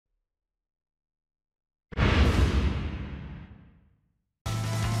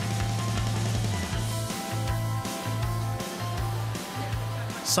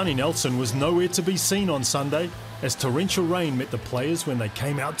Sonny Nelson was nowhere to be seen on Sunday as torrential rain met the players when they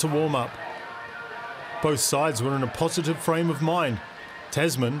came out to warm up. Both sides were in a positive frame of mind.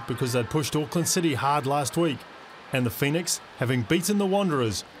 Tasman because they'd pushed Auckland City hard last week, and the Weenix having beaten the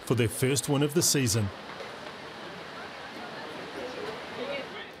Wanderers for their first win of the season.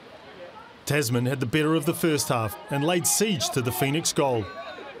 Tasman had the better of the first half and laid siege to the Weenix goal.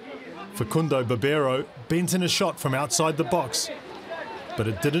 Facundo Barbero bent in a shot from outside the box, but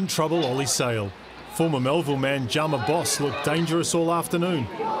it didn't trouble Ollie Sale. Former Melville man Jama Boss looked dangerous all afternoon.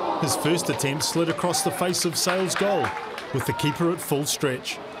 His first attempt slid across the face of Sale's goal, with the keeper at full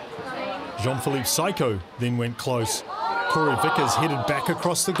stretch. Jean-Philippe Psycho then went close. Corey Vickers headed back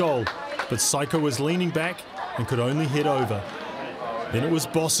across the goal, but Psycho was leaning back and could only head over. Then it was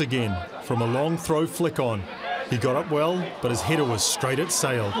Boss again, from a long throw flick on. He got up well, but his header was straight at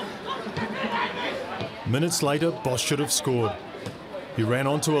Sale. Minutes later, Boss should have scored. He ran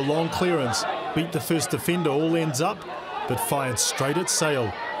onto a long clearance, beat the first defender all ends up, but fired straight at Sale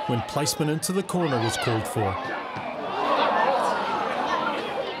when placement into the corner was called for.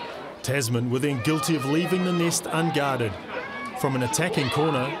 Tasman were then guilty of leaving the nest unguarded. From an attacking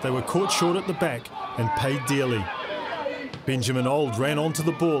corner, they were caught short at the back and paid dearly. Benjamin Auld ran onto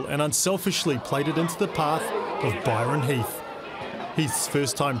the ball and unselfishly played it into the path of Byron Heath. Heath's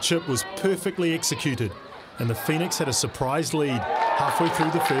first-time chip was perfectly executed, and the Weenix had a surprise lead halfway through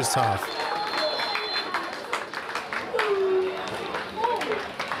the first half.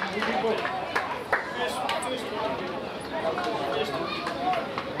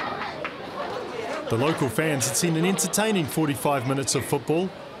 The local fans had seen an entertaining 45 minutes of football,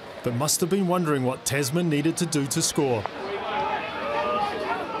 but must have been wondering what Tasman needed to do to score.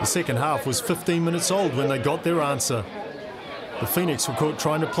 The second half was 15 minutes old when they got their answer. The Weenix were caught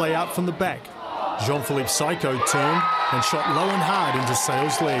trying to play out from the back. Jean-Philippe Psycho turned and shot low and hard into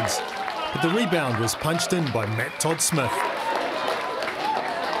Sale's legs, but the rebound was punched in by Matt Todd-Smith.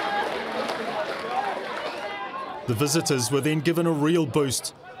 The visitors were then given a real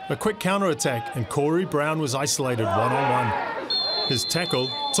boost. A quick counter-attack and Corey Brown was isolated one-on-one. His tackle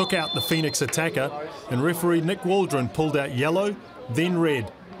took out the Weenix attacker and referee Nick Waldron pulled out yellow, then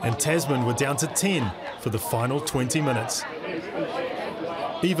red, and Tasman were down to 10 for the final 20 minutes.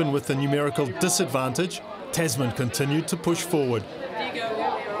 Even with the numerical disadvantage, Tasman continued to push forward.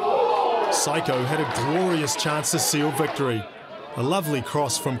 Psycho had a glorious chance to seal victory. A lovely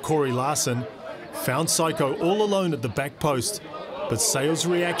cross from Corey Larson found Psycho all alone at the back post, but Sale's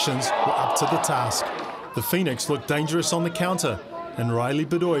reactions were up to the task. The Weenix looked dangerous on the counter, and Riley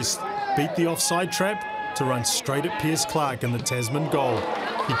Bedoist beat the offside trap to run straight at Pierce Clark in the Tasman goal.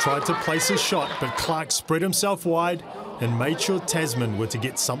 He tried to place his shot, but Clark spread himself wide and made sure Tasman were to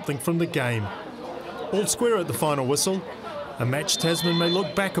get something from the game. All square at the final whistle, a match Tasman may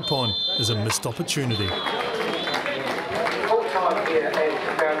look back upon as a missed opportunity.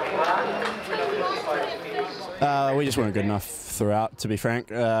 We just weren't good enough throughout, to be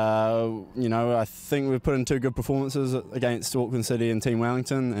frank. You know, I think we've put in two good performances against Auckland City and Team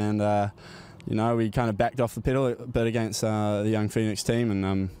Wellington, and you know, we kind of backed off the pedal a bit against the young Weenix team,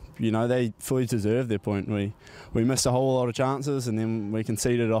 and you know, they fully deserved their point. We missed a whole lot of chances, and then we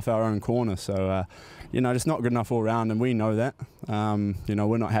conceded off our own corner. So you know, just not good enough all round, and we know that. You know,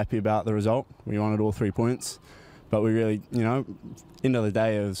 we're not happy about the result. We wanted all 3 points, but we really, you know, end of the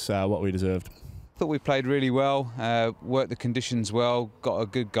day, it was what we deserved. I thought we played really well, worked the conditions well, got a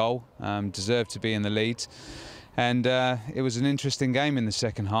good goal, deserved to be in the lead. And it was an interesting game in the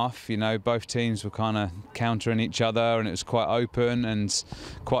second half. You know, both teams were kind of countering each other, and it was quite open and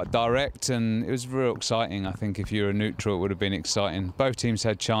quite direct, and it was real exciting. I think if you were a neutral, it would have been exciting. Both teams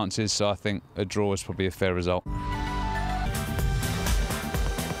had chances, so I think a draw was probably a fair result.